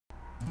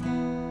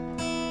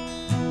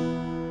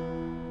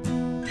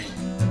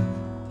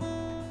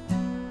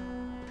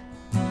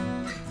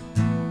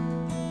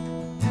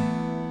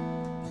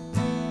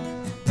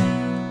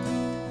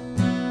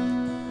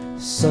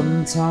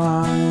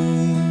sometimes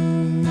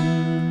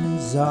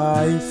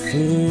I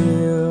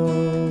feel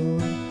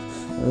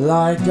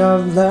like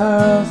I've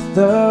left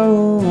the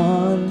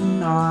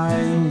one I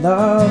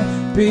love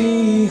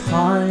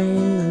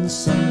behind, and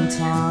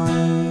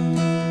sometimes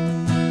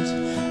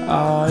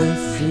I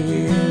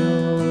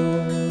feel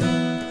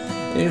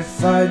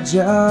if I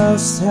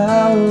just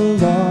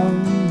held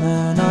on,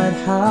 then I'd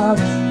have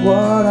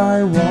what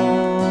I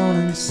want,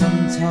 and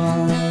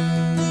sometimes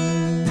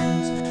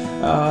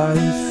I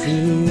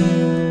feel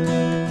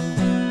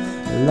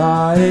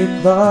like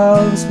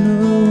love's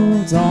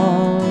moved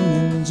on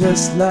and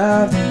just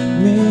left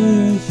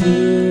me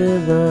here,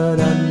 but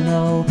I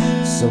know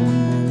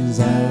someone's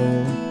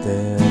out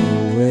there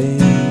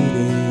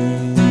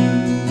waiting.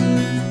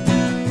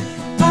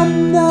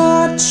 I'm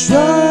not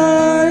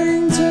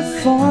trying to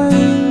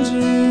find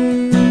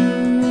you,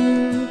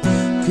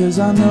 'cause I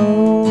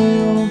know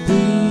you'll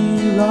be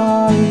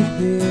right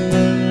here.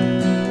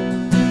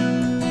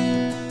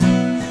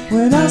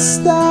 When I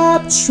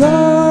stop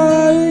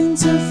trying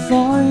to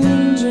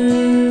find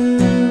you,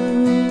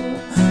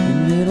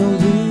 and it'll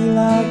be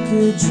like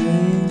a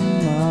dream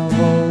I've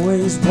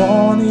always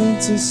wanted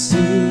to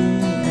see.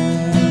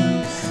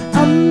 And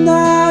I'm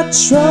not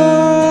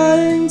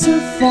trying to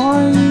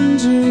find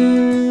you,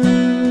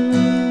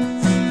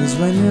 'cause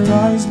when your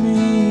eyes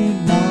meet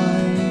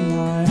mine,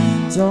 I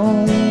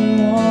don't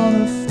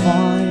wanna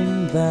find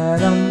that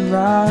I'm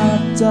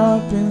wrapped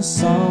up in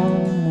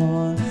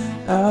someone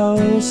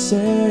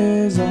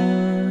else's arms.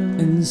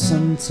 And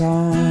sometimes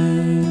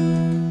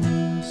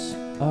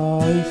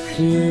I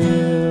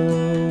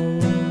feel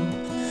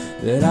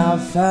that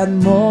I've had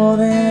more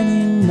than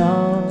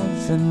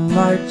enough and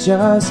like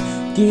just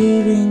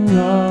giving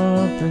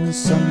up. And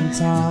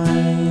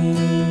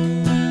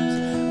sometimes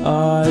I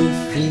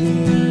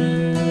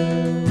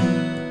feel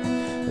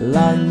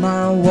like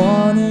my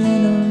one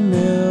in a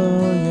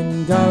million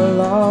got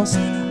lost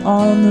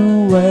on the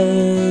way.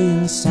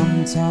 And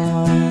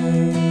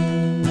sometimes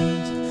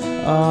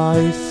I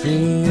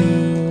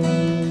feel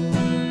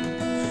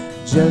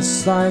just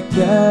like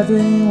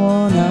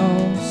everyone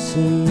else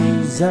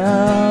who's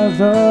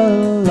ever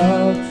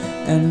loved,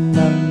 and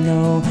I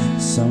know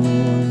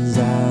someone's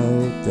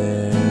out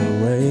there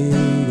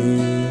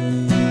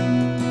waiting.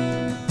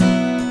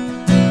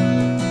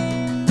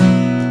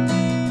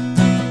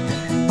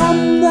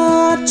 I'm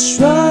not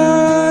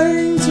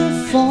trying to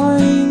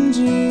find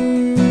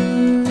you,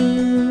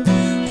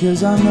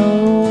 'cause I know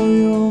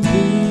you'll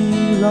be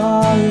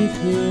right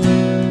here.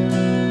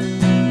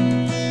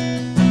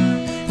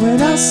 When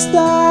I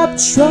stop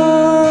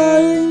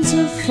trying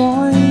to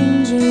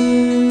find you,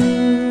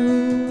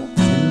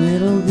 and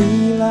it'll be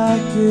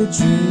like a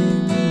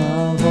dream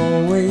I've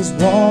always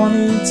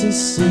wanted to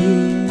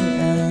see.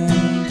 And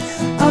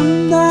I'm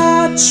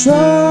not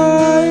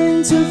trying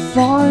to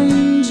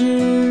find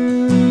you,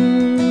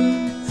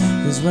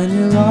 'cause when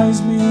your eyes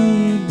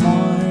meet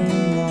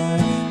mine, I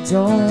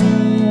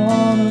don't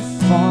wanna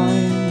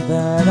find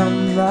that I'm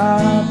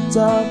wrapped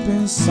up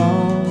in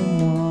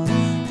someone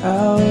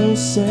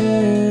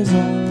else's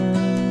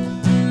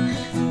arms.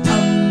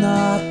 I'm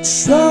not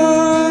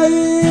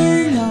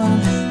trying,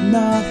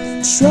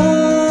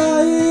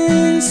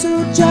 so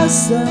just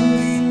let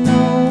me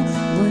know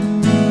when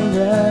you're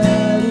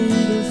ready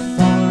to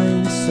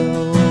find, so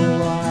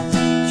I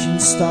can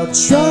start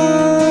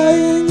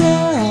trying.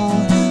 Yeah,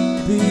 I'll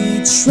be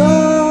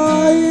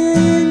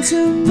trying to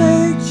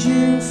make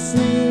you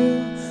feel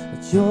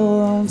like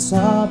you're on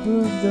top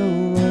of the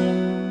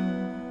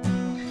world.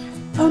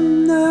 I'm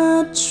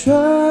not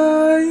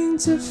trying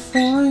to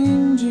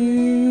find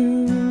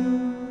you,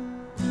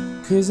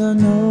 'cause I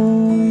know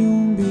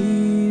you'll be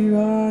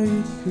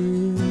right here.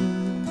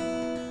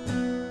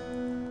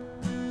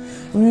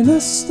 When I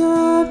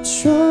stop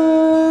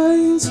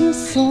trying to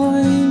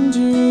find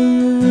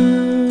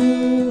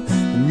you,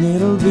 and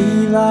it'll be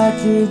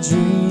like a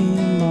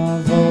dream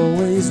I've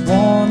always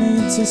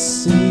wanted to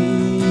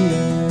see.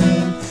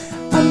 And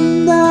I'm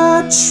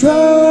not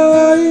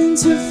trying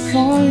to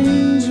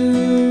find you,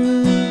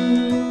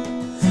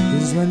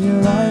 'cause when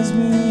your eyes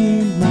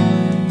meet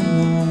mine,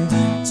 I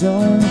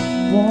don't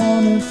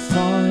wanna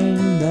find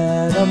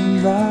that I'm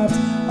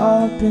wrapped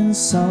up in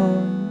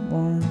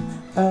someone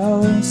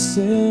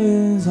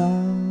else's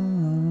arms.